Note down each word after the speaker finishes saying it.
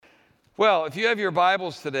Well, if you have your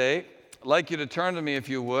Bibles today, I'd like you to turn to me, if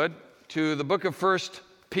you would, to the book of 1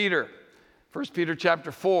 Peter. 1 Peter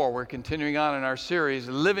chapter 4, we're continuing on in our series,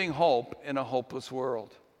 Living Hope in a Hopeless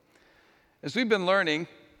World. As we've been learning,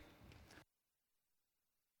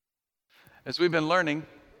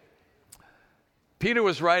 Peter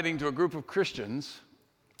was writing to a group of Christians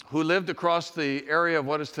who lived across the area of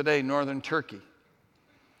what is today northern Turkey.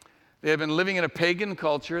 They had been living in a pagan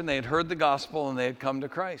culture, and they had heard the gospel, and they had come to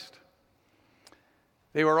Christ.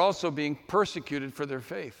 They were also being persecuted for their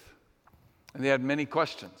faith, and they had many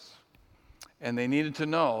questions, and they needed to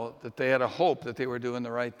know that they had a hope that they were doing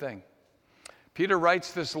the right thing. Peter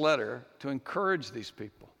writes this letter to encourage these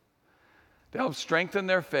people, to help strengthen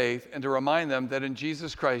their faith, and to remind them that in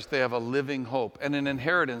Jesus Christ they have a living hope and an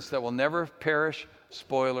inheritance that will never perish,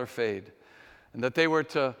 spoil, or fade, and that they were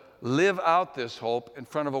to live out this hope in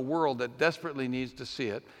front of a world that desperately needs to see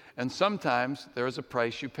it, and sometimes there is a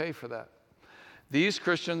price you pay for that. These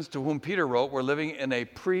Christians to whom Peter wrote were living in a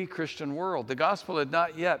pre-Christian world. The gospel had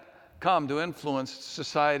not yet come to influence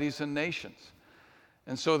societies and nations.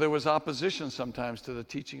 And so there was opposition sometimes to the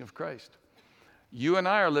teaching of Christ. You and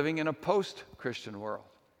I are living in a post-Christian world.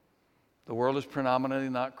 The world is predominantly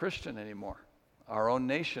not Christian anymore. Our own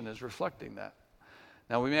nation is reflecting that.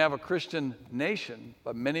 Now, we may have a Christian nation,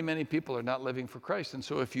 but many, many people are not living for Christ. And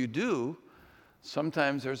so if you do,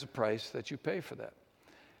 sometimes there's a price that you pay for that.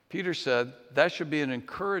 Peter said that should be an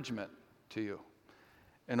encouragement to you.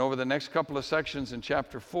 And over the next couple of sections in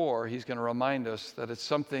chapter 4, he's going to remind us that it's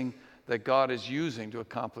something that God is using to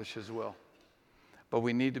accomplish his will. But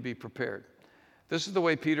we need to be prepared. This is the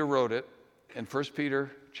way Peter wrote it in 1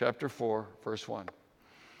 Peter chapter 4, verse 1.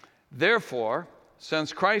 Therefore,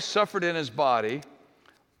 since Christ suffered in his body,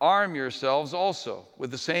 arm yourselves also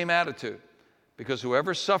with the same attitude, because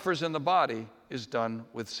whoever suffers in the body is done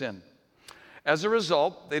with sin. As a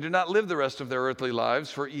result, they do not live the rest of their earthly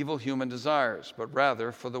lives for evil human desires, but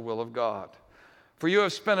rather for the will of God. For you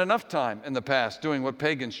have spent enough time in the past doing what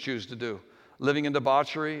pagans choose to do, living in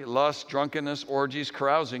debauchery, lust, drunkenness, orgies,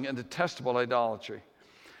 carousing, and detestable idolatry.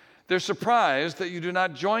 They're surprised that you do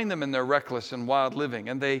not join them in their reckless and wild living,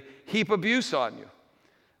 and they heap abuse on you.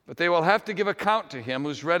 But they will have to give account to him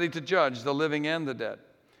who's ready to judge the living and the dead.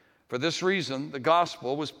 For this reason, the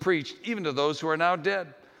gospel was preached even to those who are now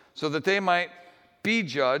dead, so that they might be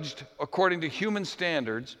judged according to human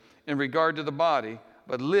standards in regard to the body,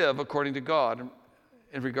 but live according to God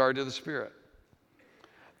in regard to the spirit.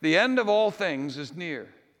 The end of all things is near.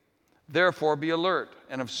 Therefore, be alert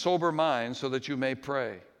and of sober mind so that you may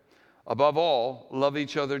pray. Above all, love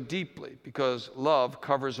each other deeply, because love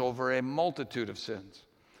covers over a multitude of sins.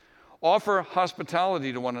 Offer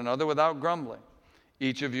hospitality to one another without grumbling.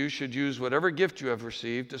 Each of you should use whatever gift you have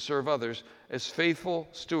received to serve others as faithful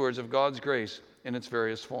stewards of God's grace in its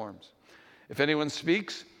various forms. If anyone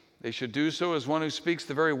speaks, they should do so as one who speaks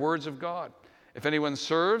the very words of God. If anyone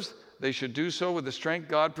serves, they should do so with the strength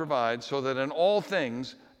God provides, so that in all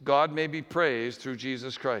things God may be praised through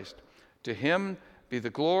Jesus Christ. To him be the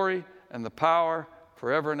glory and the power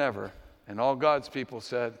forever and ever. And all God's people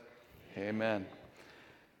said, Amen.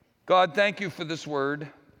 God, thank you for this word.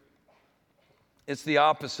 It's the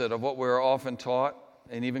opposite of what we're often taught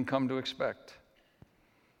and even come to expect.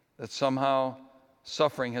 That somehow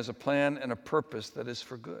suffering has a plan and a purpose that is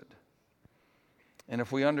for good. And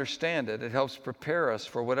if we understand it, it helps prepare us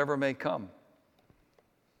for whatever may come.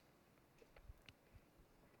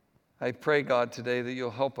 I pray, God, today that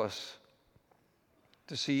you'll help us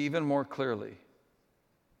to see even more clearly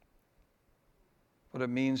what it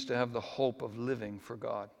means to have the hope of living for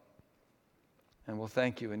God. And we'll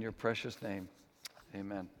thank you in your precious name.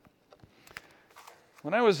 Amen.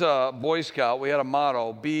 When I was a Boy Scout, we had a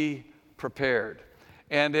motto, be prepared.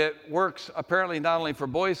 And it works apparently not only for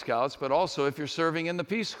Boy Scouts, but also if you're serving in the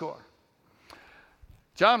Peace Corps.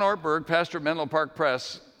 John Ortberg, pastor at Menlo Park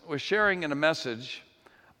Press, was sharing in a message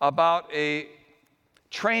about a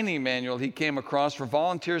training manual he came across for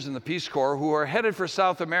volunteers in the Peace Corps who are headed for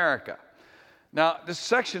South America. Now, this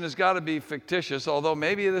section has got to be fictitious, although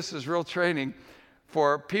maybe this is real training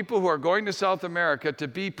for people who are going to South America to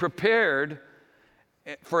be prepared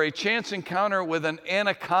for a chance encounter with an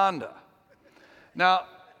anaconda. Now,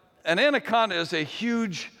 an anaconda is a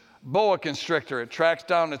huge boa constrictor. It tracks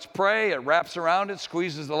down its prey, it wraps around it,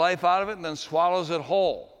 squeezes the life out of it, and then swallows it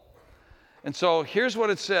whole. And so here's what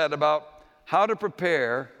it said about how to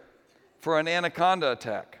prepare for an anaconda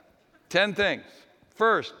attack. 10 things.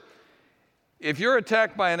 First, if you're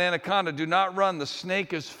attacked by an anaconda, do not run. The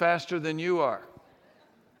snake is faster than you are.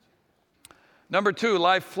 Number 2,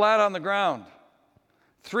 lie flat on the ground.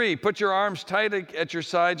 3, put your arms tight at your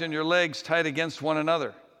sides and your legs tight against one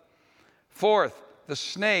another. Fourth, the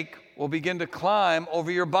snake will begin to climb over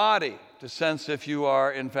your body to sense if you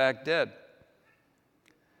are in fact dead.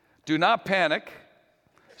 Do not panic.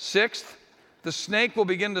 Sixth, the snake will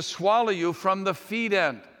begin to swallow you from the feet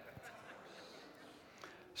end.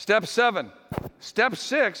 Step 7. Step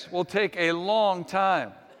 6 will take a long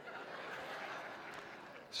time.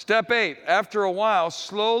 Step 8, after a while,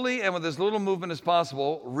 slowly and with as little movement as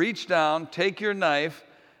possible, reach down, take your knife,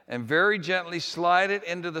 and very gently slide it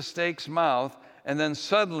into the snake's mouth, and then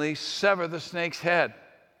suddenly sever the snake's head.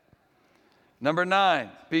 Number 9,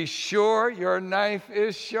 be sure your knife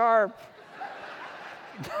is sharp.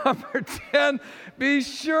 Number 10, be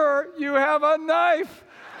sure you have a knife.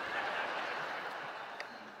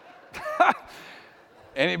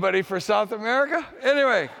 Anybody for South America?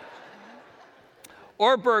 Anyway,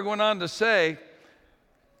 Ortberg went on to say,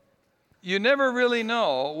 you never really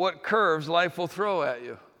know what curves life will throw at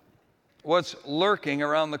you, what's lurking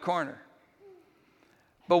around the corner.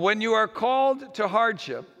 But when you are called to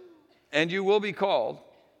hardship, and you will be called,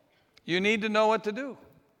 you need to know what to do.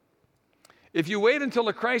 If you wait until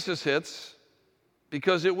a crisis hits,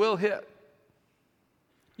 because it will hit,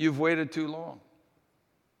 you've waited too long.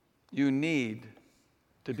 You need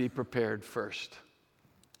to be prepared first.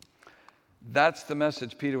 That's the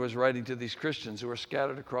message Peter was writing to these Christians who were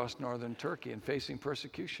scattered across northern Turkey and facing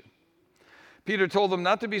persecution. Peter told them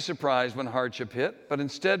not to be surprised when hardship hit, but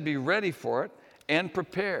instead be ready for it and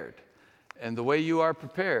prepared. And the way you are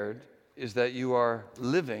prepared is that you are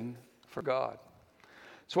living for God.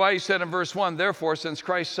 That's why he said in verse 1, therefore, since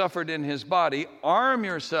Christ suffered in his body, arm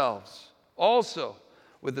yourselves also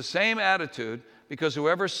with the same attitude, because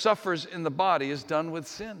whoever suffers in the body is done with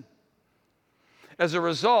sin. As a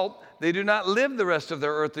result, they do not live the rest of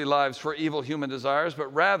their earthly lives for evil human desires,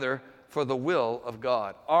 but rather for the will of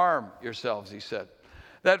God. Arm yourselves, he said.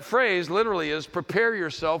 That phrase literally is prepare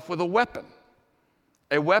yourself with a weapon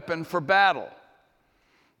for battle.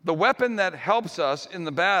 The weapon that helps us in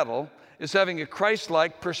the battle is having a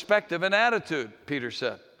Christ-like perspective and attitude, Peter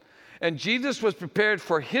said. And Jesus was prepared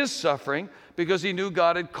for his suffering because he knew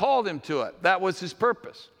God had called him to it. That was his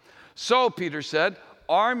purpose. So, Peter said,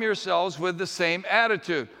 arm yourselves with the same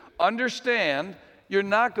attitude. Understand you're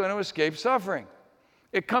not going to escape suffering.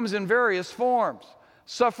 It comes in various forms.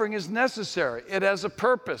 Suffering is necessary. It has a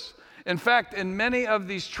purpose. In fact, in many of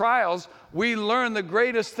these trials, we learn the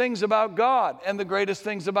greatest things about God and the greatest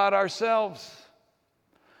things about ourselves.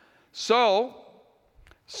 So,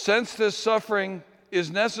 since this suffering is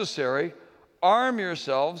necessary, arm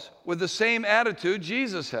yourselves with the same attitude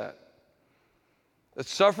Jesus had. That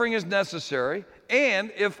suffering is necessary,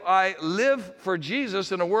 and if I live for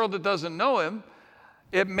Jesus in a world that doesn't know him,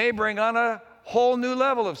 it may bring on a whole new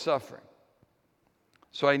level of suffering.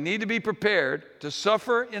 So I need to be prepared to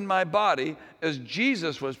suffer in my body as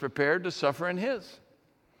Jesus was prepared to suffer in his.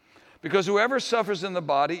 Because whoever suffers in the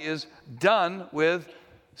body is done with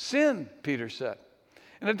sin, Peter said.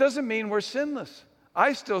 And it doesn't mean we're sinless.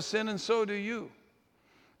 I still sin, and so do you.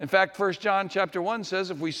 In fact, 1 John chapter 1 says,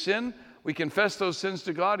 if we sin, we confess those sins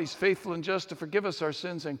to God. He's faithful and just to forgive us our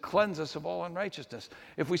sins and cleanse us of all unrighteousness.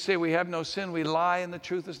 If we say we have no sin, we lie and the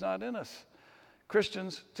truth is not in us.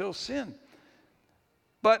 Christians still sin.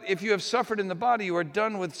 But if you have suffered in the body, you are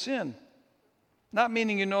done with sin. Not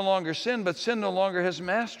meaning you no longer sin, but sin no longer has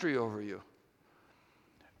mastery over you.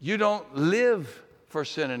 You don't live for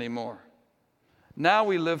sin anymore. Now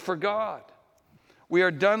we live for God. We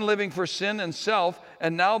are done living for sin and self,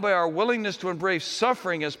 and now by our willingness to embrace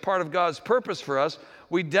suffering as part of God's purpose for us,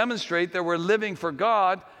 we demonstrate that we're living for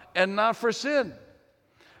God and not for sin.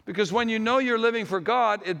 Because when you know you're living for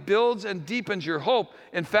God, it builds and deepens your hope.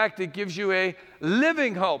 In fact, it gives you a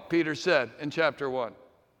living hope, Peter said in chapter 1.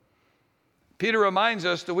 Peter reminds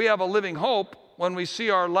us that we have a living hope when we see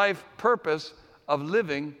our life purpose of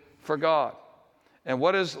living for God. And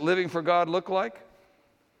what does living for God look like?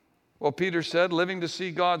 Well, Peter said, living to see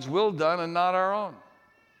God's will done and not our own.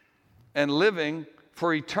 And living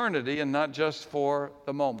for eternity and not just for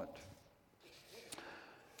the moment.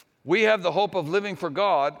 We have the hope of living for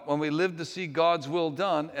God when we live to see God's will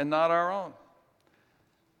done and not our own.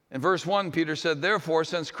 In verse 1, Peter said, therefore,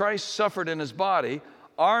 since Christ suffered in his body,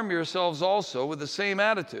 arm yourselves also with the same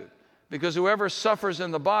attitude, because whoever suffers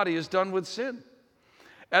in the body is done with sin.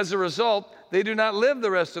 As a result, they do not live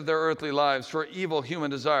the rest of their earthly lives for evil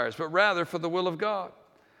human desires, but rather for the will of God.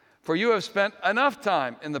 For you have spent enough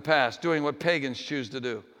time in the past doing what pagans choose to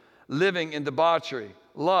do, living in debauchery,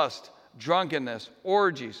 lust, drunkenness,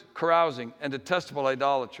 orgies, carousing, and detestable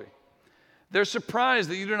idolatry. They're surprised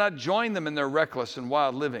that you do not join them in their reckless and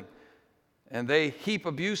wild living, and they heap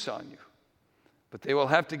abuse on you. but they will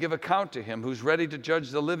have to give account to him who's ready to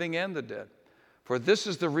judge the living and the dead. For this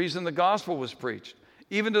is the reason the gospel was preached,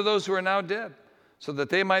 even to those who are now dead, so that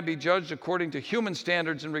they might be judged according to human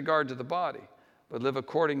standards in regard to the body, but live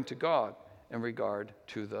according to God in regard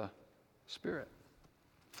to the Spirit.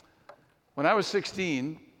 When I was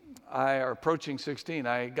 16, approaching 16,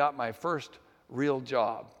 I got my first real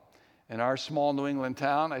job. In our small New England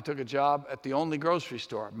town, I took a job at the only grocery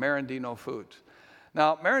store, Marandino Foods.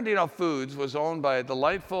 Now, Marandino Foods was owned by a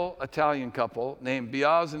delightful Italian couple named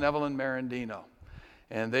Biaz and Evelyn Marandino.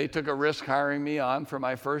 And they took a risk hiring me on for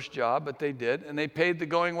my first job, but they did. And they paid the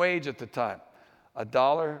going wage at the time,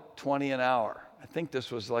 $1.20 an hour. I think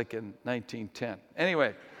this was like in 1910.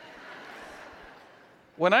 Anyway,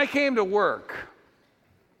 when I came to work,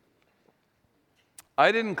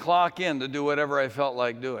 I didn't clock in to do whatever I felt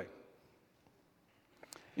like doing.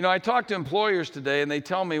 You know, I talk to employers today, and they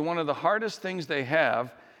tell me one of the hardest things they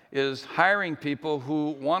have is hiring people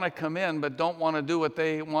who want to come in but don't want to do what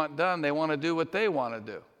they want done. They want to do what they want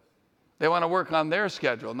to do. They want to work on their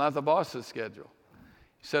schedule, not the boss's schedule.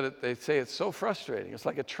 He said they say it's so frustrating. It's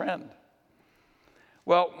like a trend.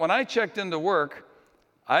 Well, when I checked into work,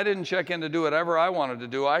 I didn't check in to do whatever I wanted to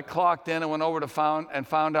do. I clocked in and went over to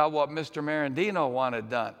found out what Mr. Marandino wanted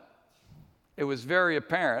done. It was very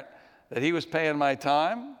apparent that he was paying my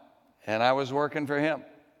time and I was working for him,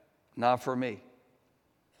 not for me.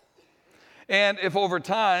 And if over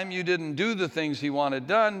time you didn't do the things he wanted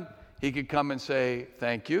done, he could come and say,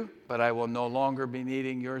 thank you, but I will no longer be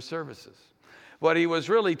needing your services. What he was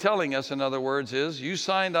really telling us, in other words, is you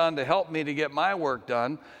signed on to help me to get my work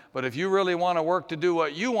done, but if you really want to work to do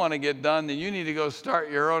what you want to get done, then you need to go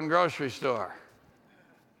start your own grocery store.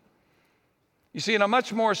 You see, in a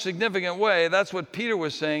much more significant way, that's what Peter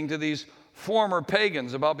was saying to these former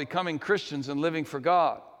pagans about becoming Christians and living for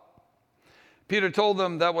God. Peter told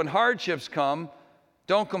them that when hardships come,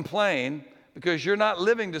 don't complain because you're not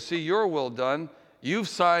living to see your will done. You've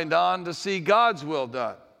signed on to see God's will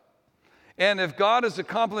done. And if God is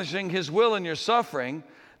accomplishing his will in your suffering,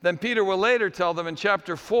 then Peter will later tell them in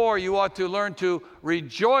chapter 4, you ought to learn to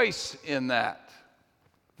rejoice in that.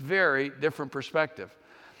 Very different perspective.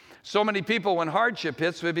 So many people, when hardship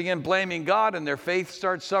hits, they begin blaming God and their faith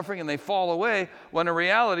starts suffering and they fall away, when in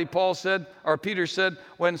reality, Peter said,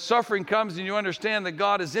 when suffering comes and you understand that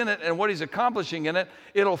God is in it and what he's accomplishing in it,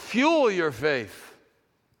 it'll fuel your faith.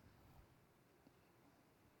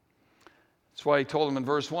 That's why he told them in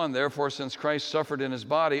verse 1, therefore, since Christ suffered in his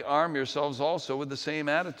body, arm yourselves also with the same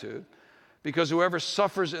attitude, because whoever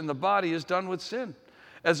suffers in the body is done with sin.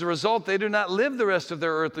 As a result, they do not live the rest of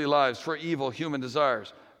their earthly lives for evil human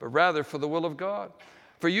desires, but rather for the will of God.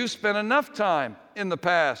 For you spent enough time in the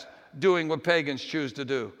past doing what pagans choose to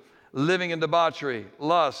do, living in debauchery,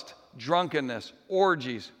 lust, drunkenness,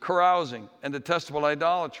 orgies, carousing, and detestable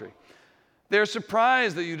idolatry. They're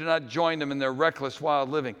surprised that you do not join them in their reckless, wild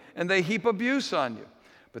living, and they heap abuse on you.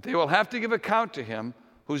 But they will have to give account to him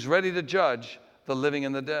who's ready to judge the living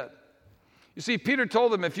and the dead. You see, Peter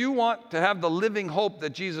told them, if you want to have the living hope that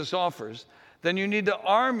Jesus offers, then you need to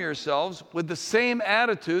arm yourselves with the same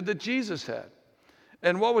attitude that Jesus had.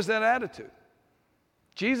 And what was that attitude?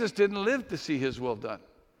 Jesus didn't live to see his will done.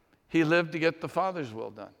 He lived to get the Father's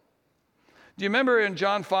will done. Do you remember in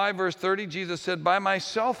John 5, verse 30, Jesus said, by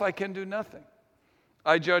myself I can do nothing.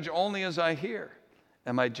 I judge only as I hear,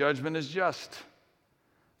 and my judgment is just.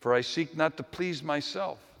 For I seek not to please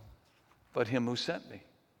myself, but him who sent me.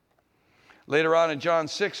 Later on in John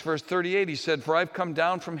 6, verse 38, he said, for I've come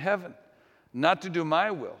down from heaven, not to do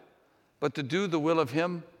my will, but to do the will of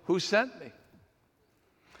him who sent me.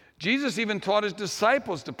 Jesus even taught his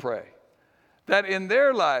disciples to pray that in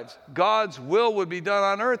their lives, God's will would be done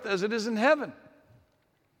on earth as it is in heaven.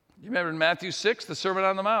 You remember in Matthew 6, the Sermon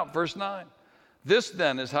on the Mount, verse 9. This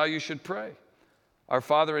then is how you should pray. Our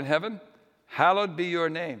Father in heaven, hallowed be your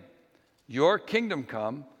name. Your kingdom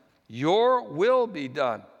come, your will be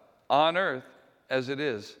done on earth as it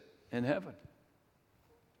is in heaven.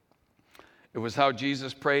 It was how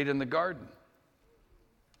Jesus prayed in the garden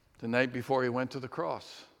the night before he went to the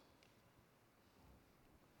cross.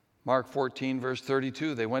 Mark 14, verse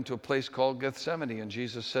 32, they went to a place called Gethsemane, and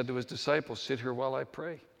Jesus said to his disciples, sit here while I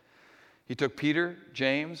pray. He took Peter,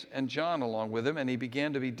 James, and John along with him, and he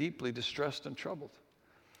began to be deeply distressed and troubled.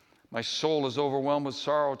 My soul is overwhelmed with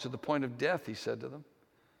sorrow to the point of death, he said to them.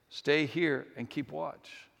 Stay here and keep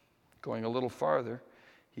watch. Going a little farther,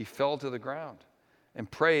 he fell to the ground and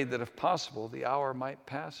prayed that if possible, the hour might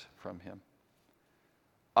pass from him.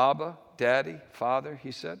 Abba, Daddy, Father,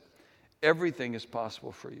 he said, everything is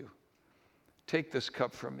possible for you. Take this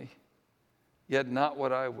cup from me, yet not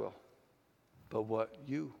what I will, but what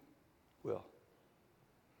you will.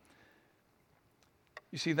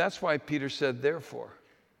 You see, that's why Peter said, therefore,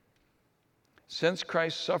 since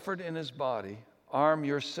Christ suffered in his body, arm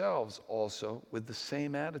yourselves also with the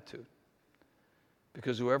same attitude.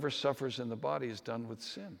 Because whoever suffers in the body is done with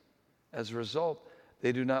sin. As a result,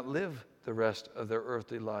 they do not live the rest of their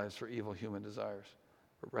earthly lives for evil human desires,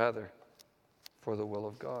 but rather for the will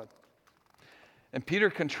of God. And Peter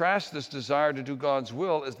contrasts this desire to do God's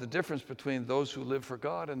will as the difference between those who live for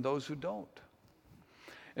God and those who don't.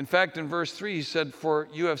 In fact, in verse 3, he said, for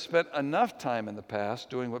you have spent enough time in the past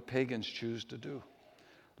doing what pagans choose to do,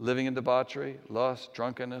 living in debauchery, lust,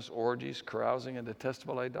 drunkenness, orgies, carousing, and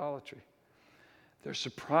detestable idolatry. They're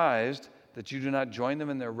surprised that you do not join them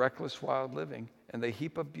in their reckless, wild living, and they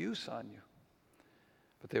heap abuse on you.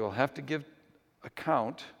 But they will have to give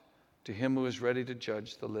account to him who is ready to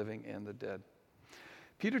judge the living and the dead.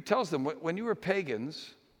 Peter tells them, when you were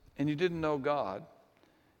pagans and you didn't know God,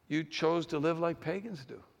 you chose to live like pagans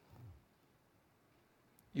do.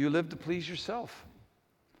 You lived to please yourself.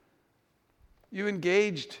 You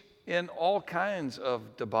engaged in all kinds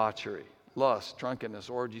of debauchery, lust, drunkenness,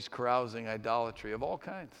 orgies, carousing, idolatry, of all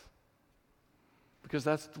kinds. Because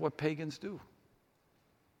that's what pagans do.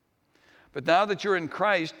 But now that you're in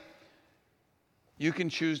Christ, you can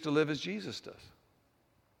choose to live as Jesus does.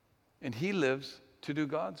 And he lives to do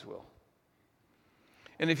God's will.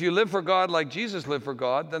 And if you live for God like Jesus lived for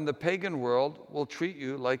God, then the pagan world will treat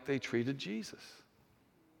you like they treated Jesus.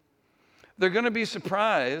 They're going to be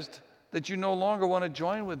surprised that you no longer want to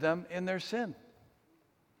join with them in their sin.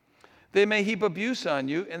 They may heap abuse on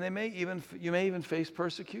you, and you may even face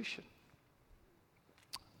persecution.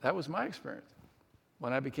 That was my experience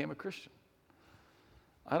when I became a Christian.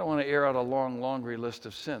 I don't want to air out a long laundry list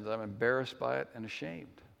of sins. I'm embarrassed by it and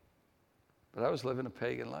ashamed. But I was living a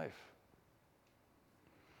pagan life.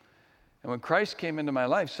 And when Christ came into my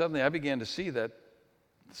life, suddenly I began to see that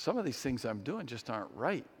some of these things I'm doing just aren't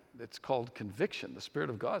right. It's called conviction. The Spirit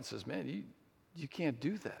of God says, man, you can't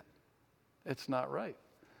do that. It's not right.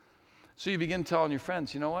 So you begin telling your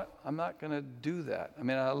friends, you know what? I'm not going to do that. I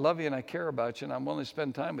mean, I love you and I care about you and I'm willing to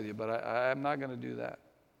spend time with you, but I'm not going to do that.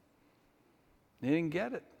 They didn't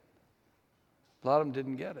get it. A lot of them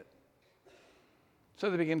didn't get it.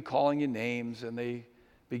 So they begin calling you names and they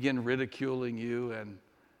begin ridiculing you and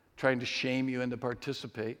trying to shame you into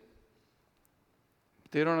participate.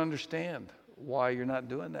 They don't understand why you're not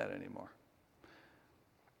doing that anymore.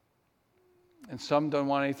 And some don't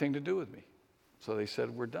want anything to do with me. So they said,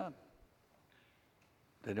 we're done.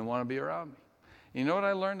 They didn't want to be around me. You know what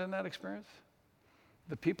I learned in that experience?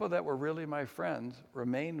 The people that were really my friends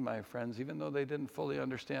remained my friends even though they didn't fully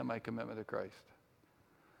understand my commitment to Christ.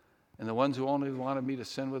 And the ones who only wanted me to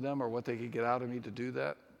sin with them or what they could get out of me to do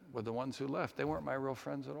that were the ones who left. They weren't my real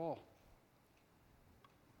friends at all.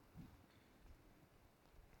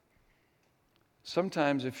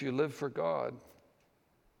 Sometimes if you live for God,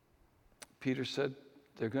 Peter said,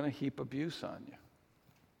 they're going to heap abuse on you.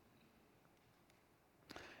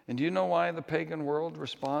 And do you know why the pagan world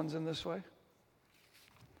responds in this way?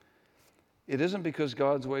 It isn't because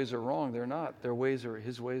God's ways are wrong. They're not.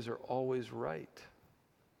 His ways are always right.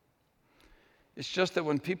 It's just that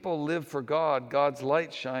when people live for God, God's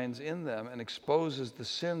light shines in them and exposes the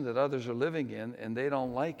sin that others are living in, and they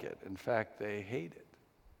don't like it. In fact, they hate it.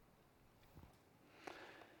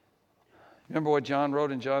 Remember what John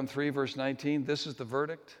wrote in John 3, verse 19? This is the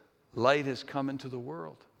verdict. Light has come into the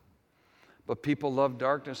world. But people love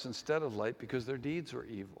darkness instead of light because their deeds were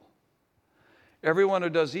evil. Everyone who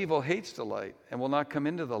does evil hates the light and will not come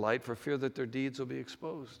into the light for fear that their deeds will be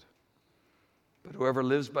exposed. But whoever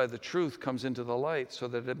lives by the truth comes into the light so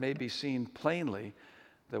that it may be seen plainly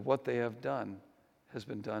that what they have done has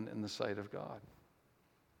been done in the sight of God.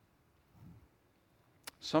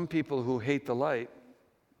 Some people who hate the light,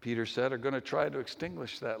 Peter said, are going to try to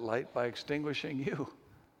extinguish that light by extinguishing you.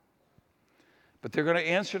 But they're going to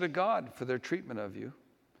answer to God for their treatment of you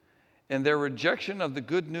and their rejection of the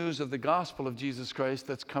good news of the gospel of Jesus Christ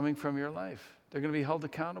that's coming from your life. They're going to be held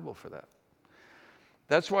accountable for that.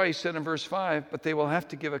 That's why he said in verse 5, but they will have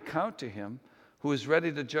to give account to him who is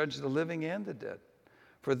ready to judge the living and the dead.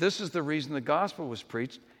 For this is the reason the gospel was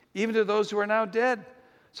preached, even to those who are now dead,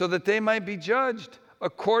 so that they might be judged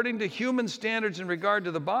according to human standards in regard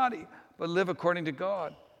to the body, but live according to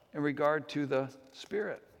God in regard to the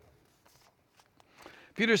spirit.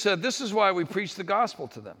 Peter said, this is why we preach the gospel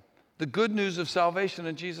to them, the good news of salvation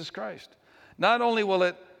in Jesus Christ. Not only will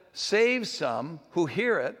it save some who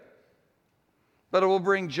hear it, but it will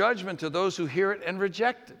bring judgment to those who hear it and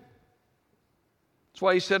reject it. That's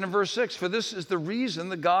why he said in verse 6, for this is the reason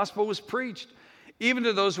the gospel was preached, even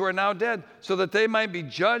to those who are now dead, so that they might be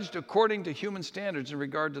judged according to human standards in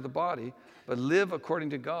regard to the body, but live according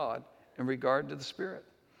to God in regard to the Spirit.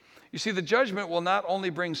 You see, the judgment will not only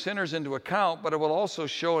bring sinners into account, but it will also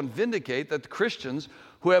show and vindicate that the Christians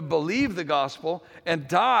who have believed the gospel and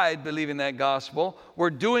died believing that gospel were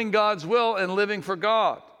doing God's will and living for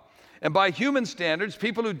God. And by human standards,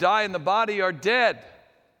 people who die in the body are dead,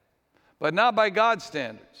 but not by God's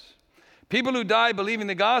standards. People who die believing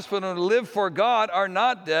the gospel and live for God are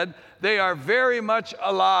not dead. They are very much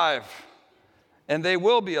alive, and they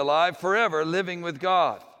will be alive forever, living with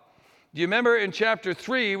God. Do you remember in chapter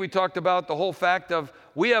 3, we talked about the whole fact of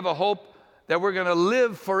we have a hope that we're going to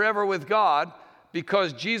live forever with God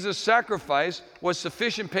because Jesus' sacrifice was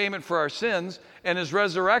sufficient payment for our sins and his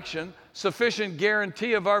resurrection sufficient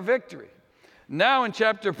guarantee of our victory. Now in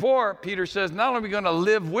chapter 4, Peter says, not only are we going to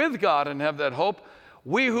live with God and have that hope,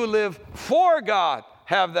 we who live for God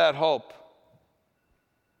have that hope.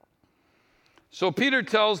 So Peter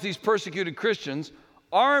tells these persecuted Christians,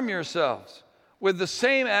 arm yourselves with the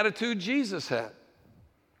same attitude Jesus had.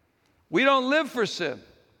 We don't live for sin.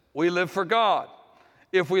 We live for God.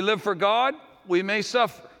 If we live for God, we may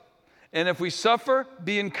suffer. And if we suffer,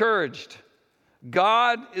 be encouraged.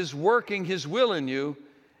 God is working his will in you,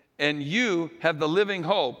 and you have the living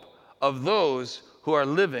hope of those who are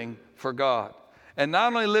living for God. And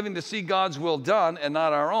not only living to see God's will done and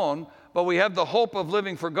not our own, but we have the hope of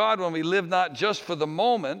living for God when we live not just for the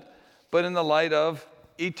moment, but in the light of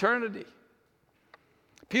eternity.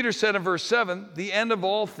 Peter said in verse 7, the end of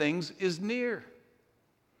all things is near.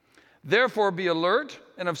 Therefore be alert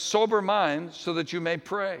and of sober mind so that you may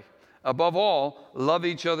pray. Above all, love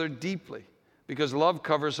each other deeply, because love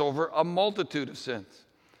covers over a multitude of sins.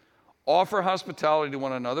 Offer hospitality to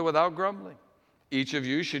one another without grumbling. Each of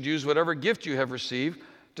you should use whatever gift you have received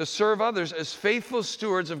to serve others as faithful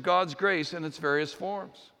stewards of God's grace in its various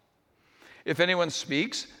forms. If anyone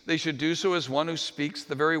speaks, they should do so as one who speaks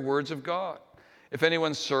the very words of God. If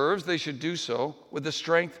anyone serves, they should do so with the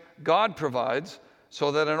strength God provides,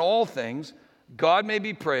 so that in all things God may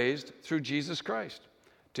be praised through Jesus Christ.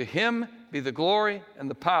 To him be the glory and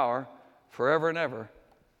the power forever and ever.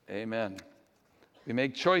 Amen. We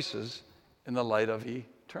make choices in the light of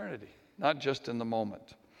eternity, not just in the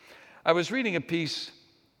moment. I was reading a piece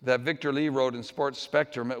that Victor Lee wrote in Sports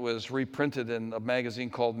Spectrum. It was reprinted in a magazine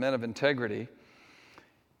called Men of Integrity.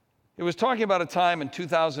 It was talking about a time in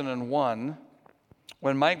 2001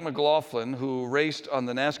 when Mike McLaughlin, who raced on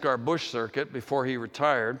the NASCAR Busch circuit before he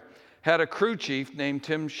retired, had a crew chief named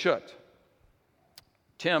Tim Schutt.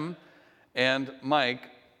 Tim and Mike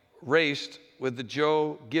raced with the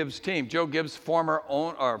Joe Gibbs team. Joe Gibbs, former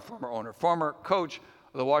coach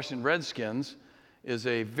of the Washington Redskins, is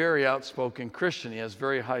a very outspoken Christian. He has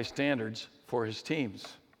very high standards for his teams.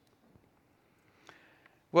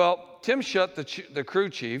 Well, Tim Schutt, the crew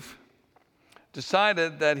chief,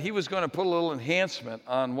 decided that he was going to put a little enhancement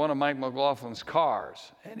on one of Mike McLaughlin's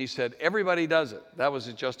cars. And he said, everybody does it. That was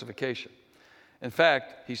his justification. In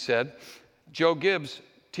fact, he said, Joe Gibbs,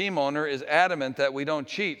 team owner, is adamant that we don't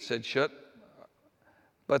cheat, said Schutt.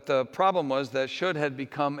 But the problem was that Schutt had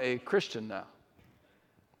become a Christian now.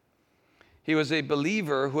 He was a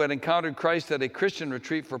believer who had encountered Christ at a Christian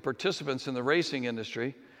retreat for participants in the racing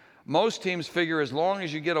industry. Most teams figure as long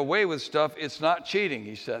as you get away with stuff, it's not cheating,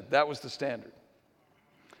 he said. That was the standard.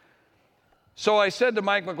 So I said to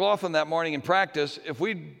Mike McLaughlin that morning in practice, if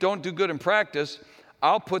we don't do good in practice,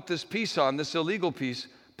 I'll put this piece on, this illegal piece.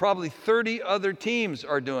 Probably 30 other teams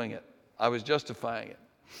are doing it. I was justifying it.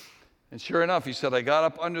 And sure enough, he said, I got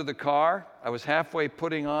up under the car. I was halfway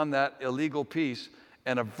putting on that illegal piece,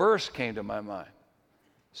 and a verse came to my mind.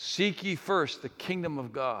 Seek ye first the kingdom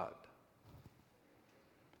of God.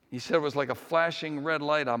 He said it was like a flashing red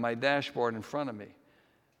light on my dashboard in front of me.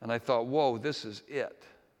 And I thought, whoa, this is it.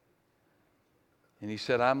 And he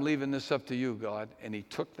said, I'm leaving this up to you, God. And he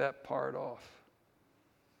took that part off.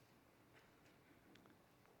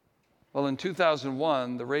 Well, in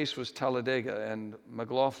 2001, the race was Talladega, and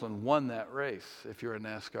McLaughlin won that race, if you're a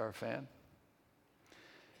NASCAR fan.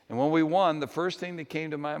 And when we won, the first thing that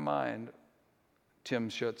came to my mind, Tim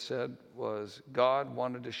Schutt said, was God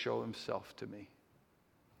wanted to show himself to me.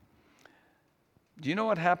 Do you know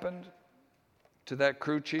what happened to that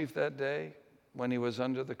crew chief that day when he was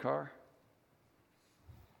under the car?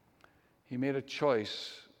 He made a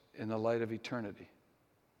choice in the light of eternity.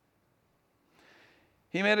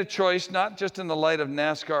 He made a choice not just in the light of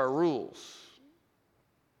NASCAR rules,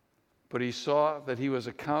 but he saw that he was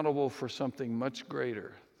accountable for something much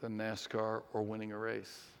greater than NASCAR or winning a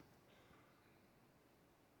race.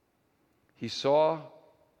 He saw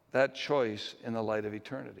that choice in the light of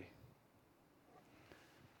eternity.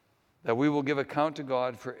 That we will give account to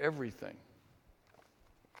God for everything.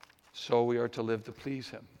 so we are to live to please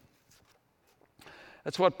him.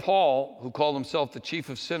 That's what Paul, who called himself the chief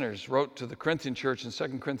of sinners, wrote to the Corinthian church in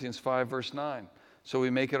 2 Corinthians 5, verse 9. So we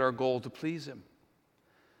make it our goal to please him,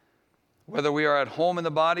 whether we are at home in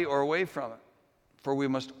the body or away from it. For we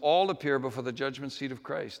must all appear before the judgment seat of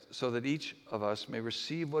Christ, so that each of us may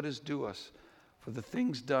receive what is due us for the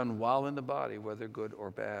things done while in the body, whether good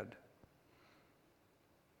or bad.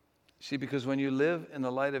 See, because when you live in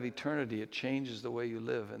the light of eternity, it changes the way you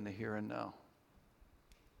live in the here and now.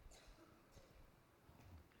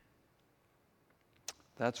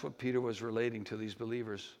 That's what Peter was relating to these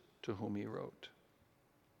believers to whom he wrote.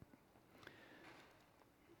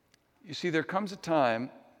 You see, there comes a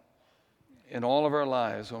time in all of our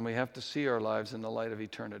lives when we have to see our lives in the light of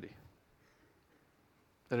eternity.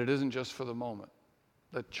 That it isn't just for the moment.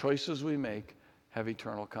 That choices we make have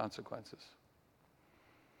eternal consequences.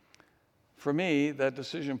 For me, that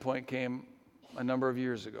decision point came a number of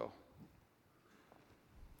years ago,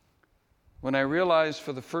 when I realized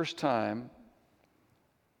for the first time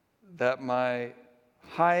that my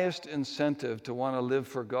highest incentive to want to live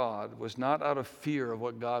for God was not out of fear of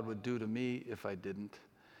what God would do to me if I didn't.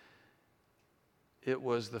 It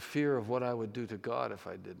was the fear of what I would do to God if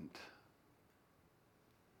I didn't.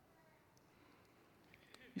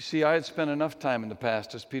 You see, I had spent enough time in the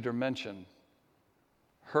past, as Peter mentioned,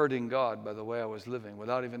 hurting God by the way I was living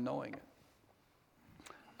without even knowing it.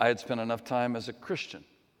 I had spent enough time as a Christian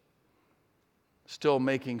still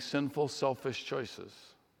making sinful, selfish choices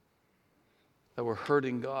that were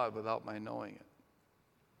hurting God without my knowing it.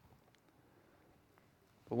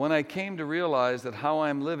 But when I came to realize that how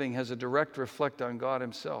I'm living has a direct reflect on God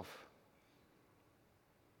himself,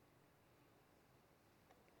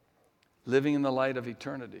 living in the light of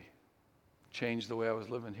eternity changed the way I was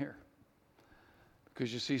living here.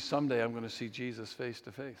 Because you see, someday I'm going to see Jesus face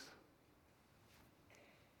to face.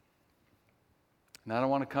 And I don't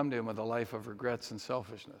want to come to him with a life of regrets and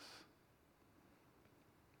selfishness.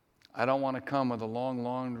 I don't want to come with a long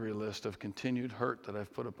laundry list of continued hurt that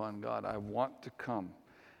I've put upon God. I want to come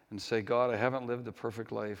and say, God, I haven't lived a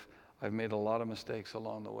perfect life. I've made a lot of mistakes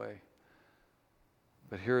along the way.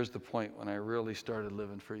 But here's the point when I really started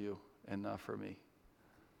living for you and not for me.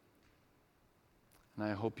 And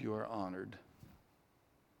I hope you are honored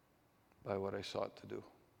by what I sought to do.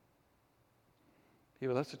 Yeah,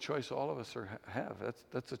 well, that's a choice all of us have.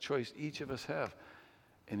 That's a choice each of us have.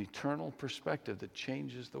 An eternal perspective that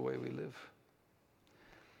changes the way we live.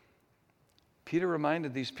 Peter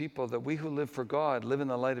reminded these people that we who live for God live in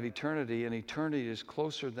the light of eternity, and eternity is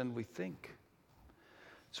closer than we think.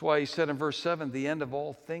 That's why he said in verse 7, the end of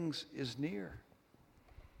all things is near.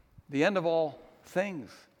 The end of all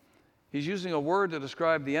things. He's using a word to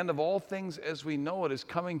describe the end of all things as we know it is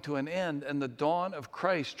coming to an end, and the dawn of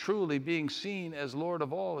Christ truly being seen as Lord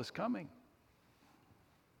of all is coming.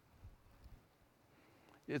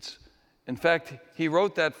 In fact, he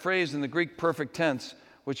wrote that phrase in the Greek perfect tense,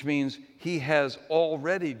 which means he has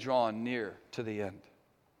already drawn near to the end.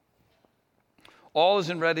 All is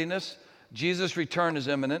in readiness. Jesus' return is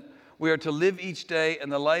imminent. We are to live each day in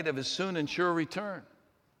the light of his soon and sure return.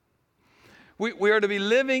 We are to be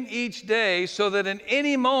living each day so that in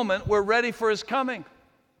any moment we're ready for his coming.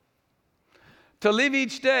 To live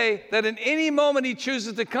each day that in any moment he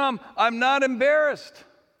chooses to come, I'm not embarrassed.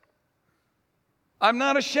 I'm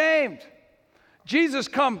not ashamed. Jesus,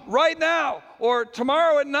 come right now, or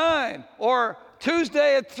tomorrow at 9, or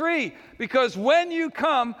Tuesday at 3, because when you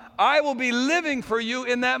come, I will be living for you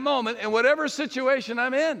in that moment in whatever situation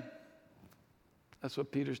I'm in. That's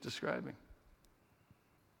what Peter's describing.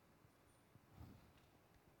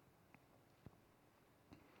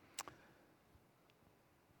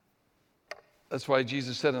 That's why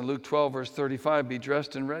Jesus said in Luke 12, verse 35, be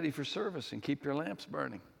dressed and ready for service and keep your lamps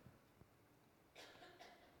burning.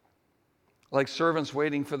 Like servants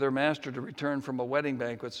waiting for their master to return from a wedding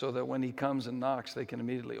banquet so that when he comes and knocks, they can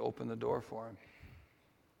immediately open the door for him.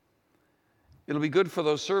 It'll be good for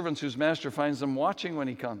those servants whose master finds them watching when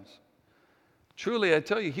he comes. Truly, I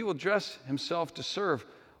tell you, he will dress himself to serve,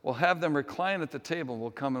 will have them recline at the table,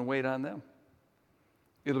 will come and wait on them.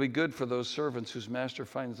 It'll be good for those servants whose master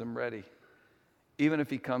finds them ready, even if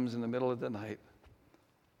he comes in the middle of the night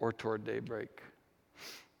or toward daybreak.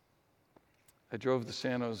 I drove to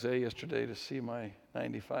San Jose yesterday to see my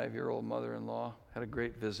 95-year-old mother-in-law. Had a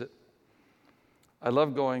great visit. I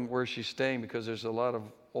love going where she's staying because there's a lot of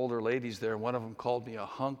older ladies there. One of them called me a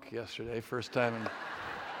hunk yesterday, first time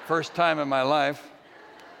in my life.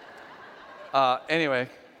 Anyway,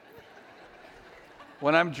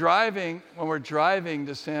 when we're driving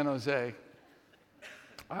to San Jose,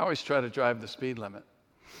 I always try to drive the speed limit.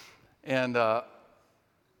 And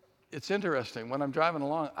it's interesting. When I'm driving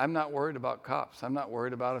along, I'm not worried about cops. I'm not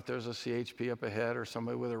worried about if there's a CHP up ahead or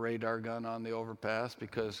somebody with a radar gun on the overpass,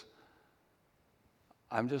 because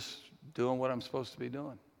I'm just doing what I'm supposed to be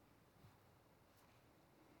doing.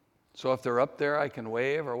 So if they're up there, I can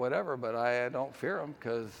wave or whatever, but I don't fear them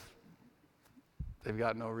because they've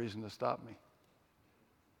got no reason to stop me.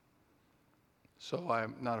 So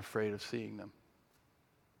I'm not afraid of seeing them.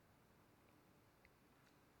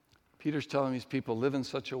 Peter's telling these people, live in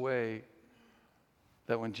such a way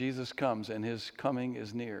that when Jesus comes, and his coming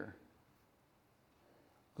is near,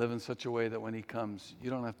 live in such a way that when he comes, you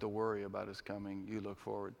don't have to worry about his coming. You look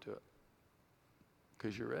forward to it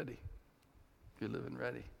because you're ready. You're living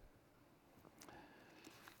ready.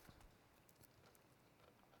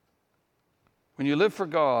 When you live for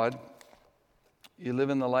God, you live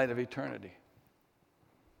in the light of eternity.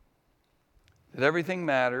 That everything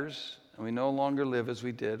matters, and we no longer live as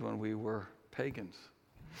we did when we were pagans.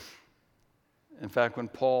 In fact, when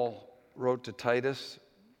Paul wrote to Titus,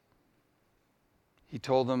 he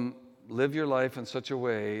told them, live your life in such a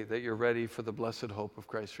way that you're ready for the blessed hope of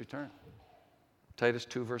Christ's return. Titus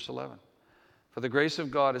 2, verse 11. For the grace of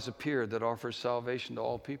God has appeared that offers salvation to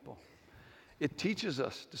all people. It teaches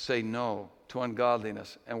us to say no to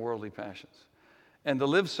ungodliness and worldly passions, and to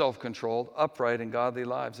live self-controlled, upright, and godly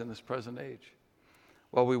lives in this present age,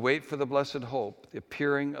 while we wait for the blessed hope, the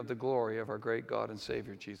appearing of the glory of our great God and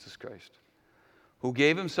Savior, Jesus Christ, who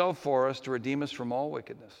gave himself for us to redeem us from all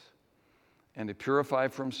wickedness and to purify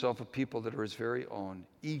for himself a people that are his very own,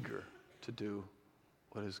 eager to do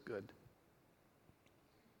what is good.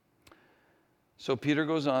 So Peter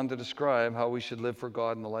goes on to describe how we should live for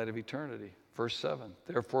God in the light of eternity. Verse 7,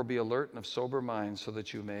 therefore be alert and of sober mind so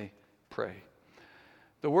that you may pray.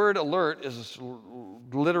 The word alert is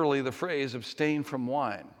literally the phrase abstain from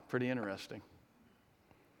wine. Pretty interesting.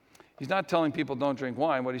 He's not telling people don't drink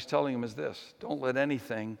wine. What he's telling them is this: don't let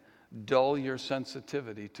anything dull your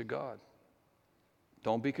sensitivity to God.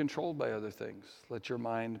 Don't be controlled by other things. Let your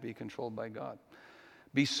mind be controlled by God.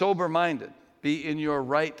 Be sober-minded. Be in your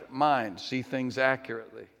right mind. See things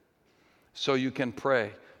accurately so you can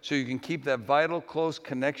pray, so you can keep that vital, close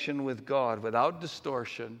connection with God without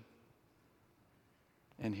distortion,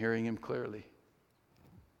 and hearing him clearly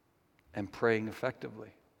and praying effectively.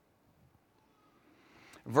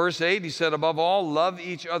 Verse 8, he said, above all, love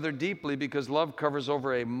each other deeply, because love covers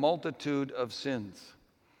over a multitude of sins.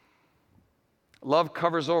 Love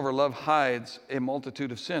covers over, love hides a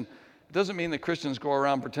multitude of sin. It doesn't mean that Christians go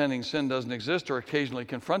around pretending sin doesn't exist or occasionally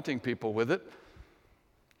confronting people with it.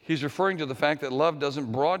 He's referring to the fact that love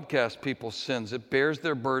doesn't broadcast people's sins. It bears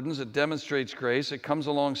their burdens. It demonstrates grace. It comes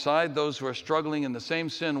alongside those who are struggling in the same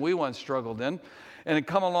sin we once struggled in. And it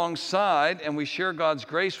comes alongside, and we share God's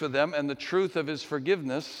grace with them and the truth of his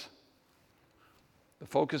forgiveness. The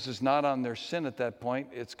focus is not on their sin at that point.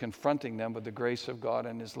 It's confronting them with the grace of God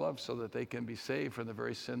and his love so that they can be saved from the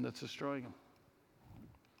very sin that's destroying them.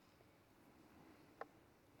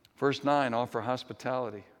 Verse 9, offer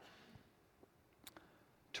hospitality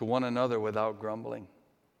to one another without grumbling.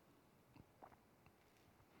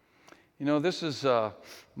 You know, this is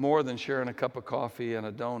more than sharing a cup of coffee and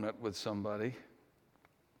a donut with somebody.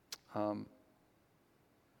 In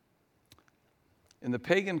the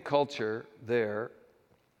pagan culture there,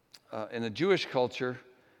 in the Jewish culture,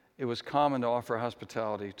 it was common to offer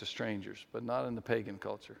hospitality to strangers, but not in the pagan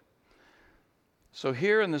culture. So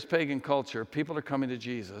here in this pagan culture, people are coming to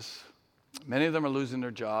Jesus. Many of them are losing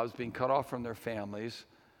their jobs, being cut off from their families,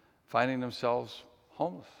 finding themselves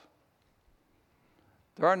homeless.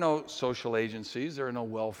 There are no social agencies. There are no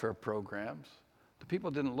welfare programs. The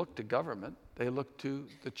people didn't look to government. They looked to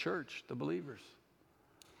the church, the believers.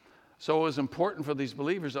 So it was important for these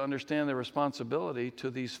believers to understand their responsibility to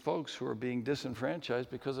these folks who are being disenfranchised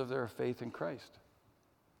because of their faith in Christ.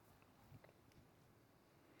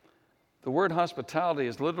 The word hospitality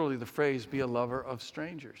is literally the phrase, be a lover of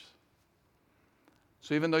strangers.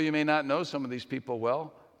 So even though you may not know some of these people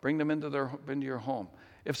well, bring them into your home.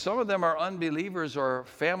 If some of them are unbelievers or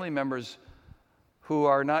family members who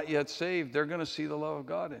are not yet saved, they're going to see the love of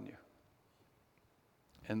God in you.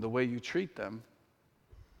 And the way you treat them,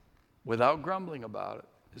 without grumbling about it,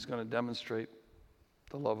 is going to demonstrate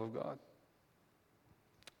the love of God.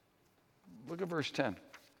 Look at verse 10.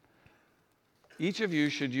 Each of you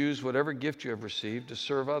should use whatever gift you have received to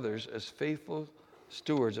serve others as faithful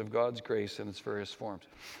stewards of God's grace in its various forms.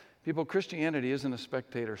 People, Christianity isn't a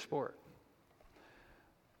spectator sport.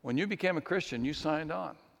 When you became a Christian, you signed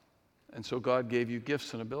on. And so God gave you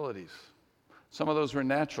gifts and abilities. Some of those were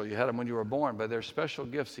natural. You had them when you were born, but they're special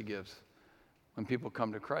gifts he gives when people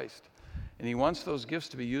come to Christ. And he wants those gifts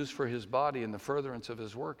to be used for his body in the furtherance of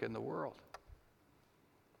his work in the world.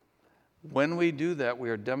 When we do that, we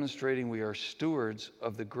are demonstrating we are stewards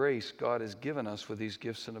of the grace God has given us with these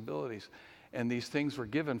gifts and abilities. And these things were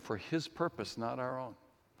given for his purpose, not our own.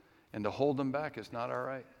 And to hold them back is not our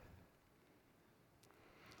right.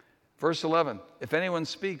 Verse 11, if anyone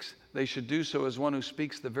speaks, they should do so as one who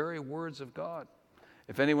speaks the very words of God.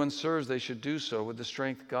 If anyone serves, they should do so with the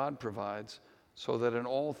strength God provides, so that in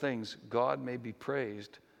all things God may be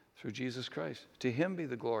praised through Jesus Christ. To him be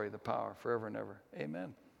the glory, the power, forever and ever.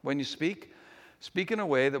 Amen. When you speak, speak in a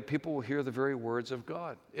way that people will hear the very words of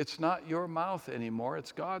God. It's not your mouth anymore,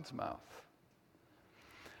 it's God's mouth.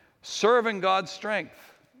 Serve in God's strength.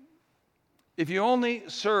 If you only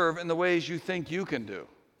serve in the ways you think you can do,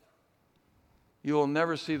 you will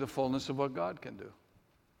never see the fullness of what God can do.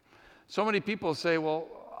 So many people say, well,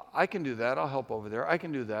 I can do that, I'll help over there. I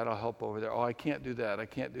can do that, I'll help over there. Oh, I can't do that, I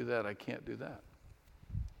can't do that, I can't do that.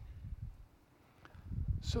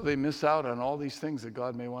 So they miss out on all these things that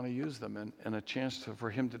God may want to use them in, and a chance for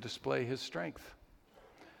him to display his strength.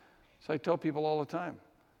 So I tell people all the time,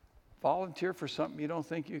 volunteer for something you don't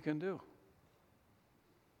think you can do.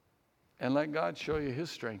 And let God show you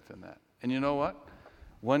his strength in that. And you know what?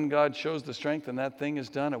 When God shows the strength and that thing is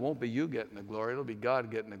done, it won't be you getting the glory. It'll be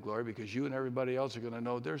God getting the glory, because you and everybody else are going to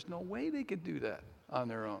know there's no way they could do that on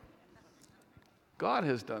their own. God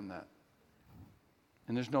has done that.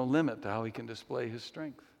 And there's no limit to how he can display his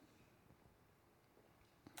strength.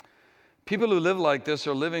 People who live like this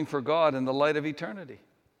are living for God in the light of eternity.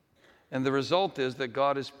 And the result is that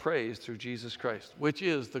God is praised through Jesus Christ, which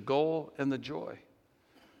is the goal and the joy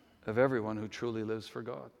of everyone who truly lives for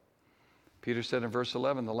God. Peter said in verse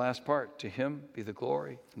 11, the last part, to him be the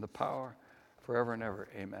glory and the power forever and ever.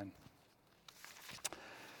 Amen.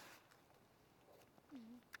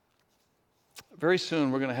 Very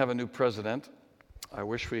soon we're going to have a new president. I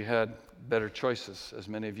wish we had better choices, as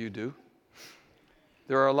many of you do.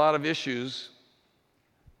 There are a lot of issues.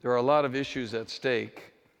 There are a lot of issues at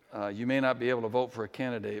stake. You may not be able to vote for a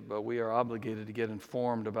candidate, but we are obligated to get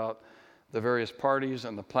informed about the various parties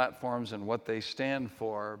and the platforms and what they stand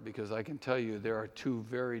for, because I can tell you there are two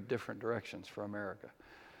very different directions for America.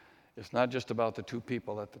 It's not just about the two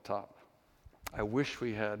people at the top. I wish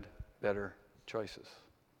we had better choices.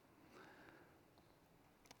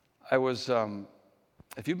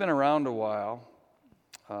 If you've been around a while,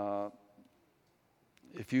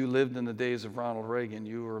 if you lived in the days of Ronald Reagan,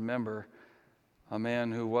 you remember a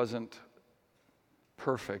man who wasn't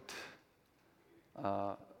perfect,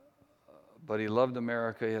 but he loved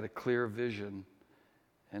America. He had a clear vision,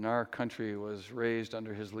 and our country was raised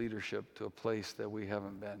under his leadership to a place that we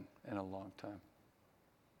haven't been in a long time.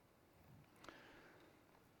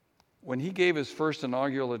 When he gave his first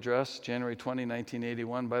inaugural address, January 20,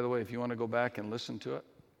 1981, by the way, if you want to go back and listen to it,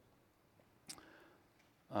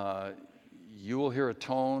 you will hear a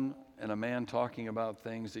tone and a man talking about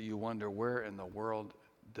things that you wonder, where in the world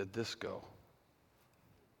did this go?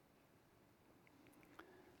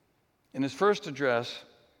 In his first address,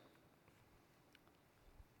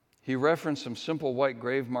 he referenced some simple white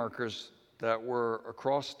grave markers that were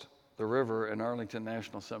across the river in Arlington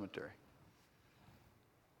National Cemetery.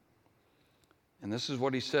 And this is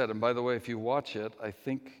what he said. And by the way, if you watch it, I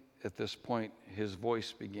think at this point his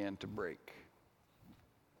voice began to break.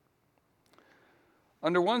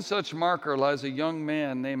 Under one such marker lies a young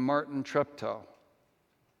man named Martin Treptow,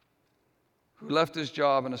 who left his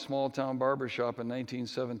job in a small-town barbershop in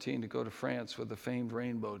 1917 to go to France with the famed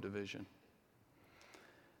Rainbow Division.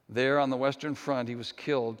 There on the Western Front, he was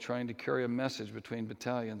killed trying to carry a message between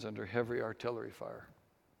battalions under heavy artillery fire.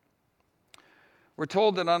 We're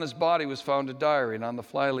told that on his body was found a diary, and on the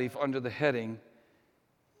flyleaf under the heading,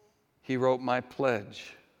 he wrote, "My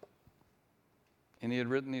pledge." And he had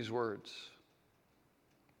written these words: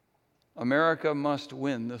 America must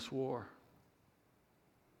win this war.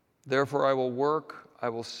 Therefore, I will work, I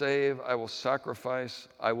will save, I will sacrifice,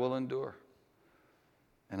 I will endure.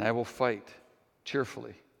 And I will fight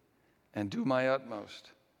cheerfully and do my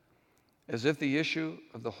utmost, as if the issue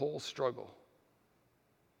of the whole struggle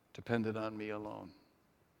depended on me alone.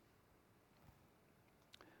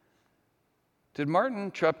 Did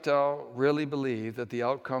Martin Treptow really believe that the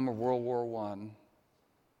outcome of World War I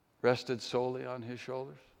rested solely on his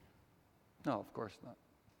shoulders? No, of course not.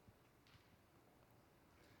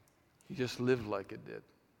 He just lived like it did.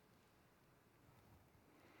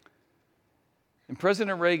 And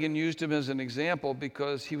President Reagan used him as an example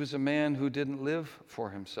because he was a man who didn't live for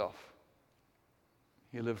himself.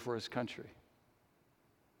 He lived for his country.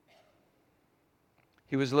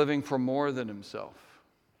 He was living for more than himself.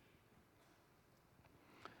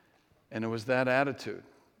 And it was that attitude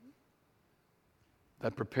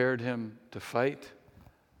that prepared him to fight,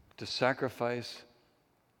 to sacrifice,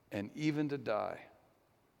 and even to die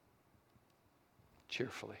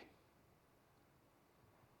cheerfully.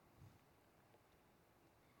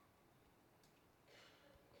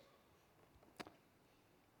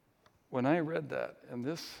 When I read that, and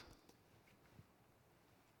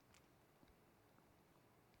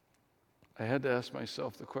I had to ask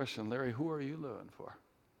myself the question, Larry, who are you living for?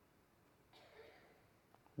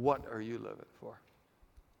 What are you living for?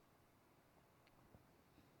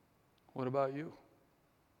 What about you?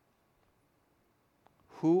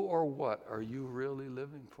 Who or what are you really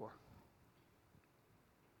living for?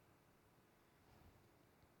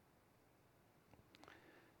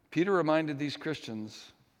 Peter reminded these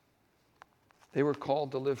Christians they were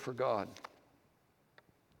called to live for God.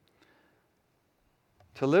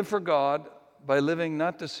 To live for God by living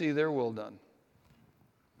not to see their will done,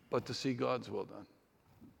 but to see God's will done.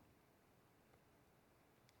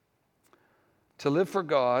 To live for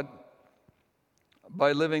God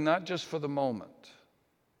by living not just for the moment,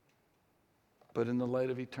 but in the light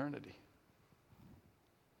of eternity.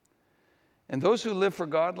 And those who live for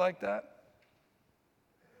God like that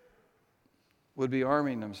would be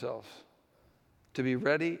arming themselves to be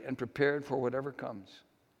ready and prepared for whatever comes.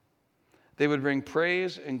 They would bring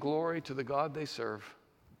praise and glory to the God they serve,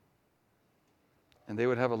 and they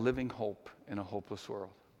would have a living hope in a hopeless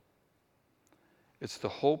world. It's the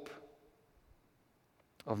hope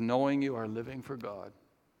of knowing you are living for God,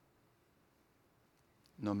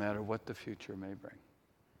 no matter what the future may bring.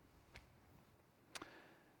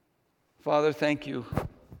 Father, thank you.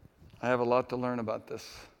 I have a lot to learn about this.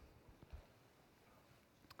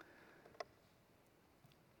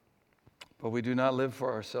 But we do not live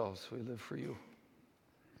for ourselves. We live for you.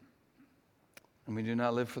 And we do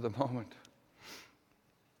not live for the moment.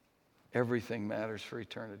 Everything matters for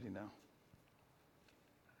eternity now.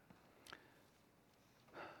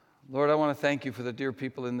 Lord, I want to thank you for the dear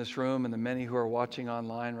people in this room and the many who are watching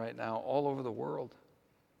online right now all over the world.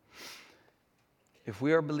 If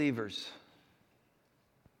we are believers,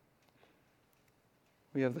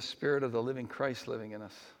 we have the Spirit of the living Christ living in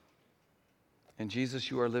us. And Jesus,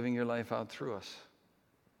 you are living your life out through us.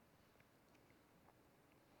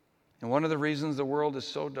 And one of the reasons the world is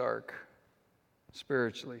so dark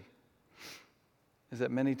spiritually is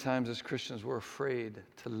that many times as Christians we're afraid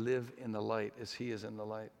to live in the light as he is in the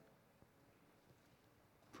light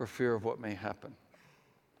for fear of what may happen.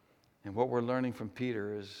 And what we're learning from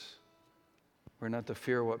Peter is we're not to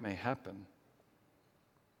fear what may happen.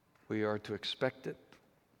 We are to expect it,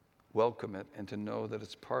 welcome it, and to know that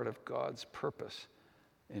it's part of God's purpose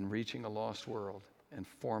in reaching a lost world and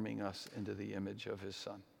forming us into the image of his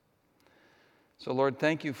Son. So, Lord,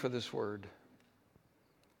 thank you for this word.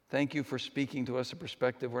 Thank you for speaking to us a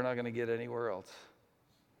perspective we're not going to get anywhere else.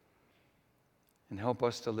 And help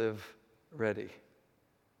us to live ready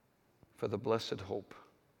for the blessed hope,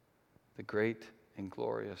 the great and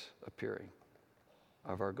glorious appearing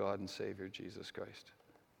of our God and Savior, Jesus Christ.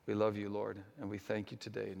 We love you, Lord, and we thank you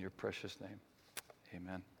today in your precious name.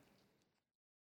 Amen.